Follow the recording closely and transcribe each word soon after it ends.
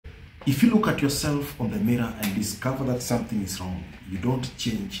If you look at yourself on the mirror and discover that something is wrong, you don't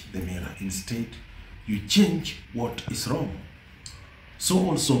change the mirror. Instead, you change what is wrong. So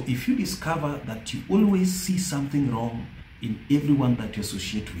also, if you discover that you always see something wrong in everyone that you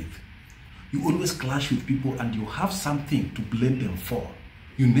associate with, you always clash with people and you have something to blame them for,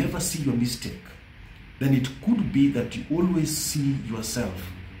 you never see your mistake, then it could be that you always see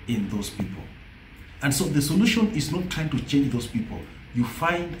yourself in those people. And so the solution is not trying to change those people. You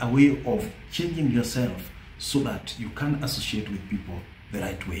find a way of changing yourself so that you can associate with people the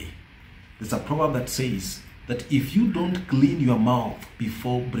right way. There's a proverb that says that if you don't clean your mouth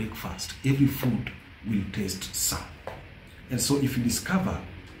before breakfast, every food will taste sour. And so if you discover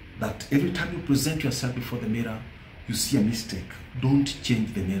that every time you present yourself before the mirror, you see a mistake, don't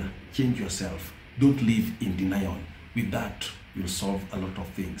change the mirror, change yourself. Don't live in denial. With that, you'll solve a lot of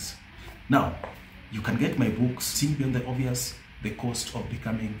things. Now, you can get my books, Seeing Beyond the Obvious, The Cost of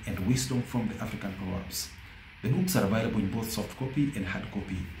Becoming, and Wisdom from the African Proverbs. The books are available in both soft copy and hard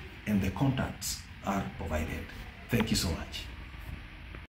copy, and the contacts are provided. Thank you so much.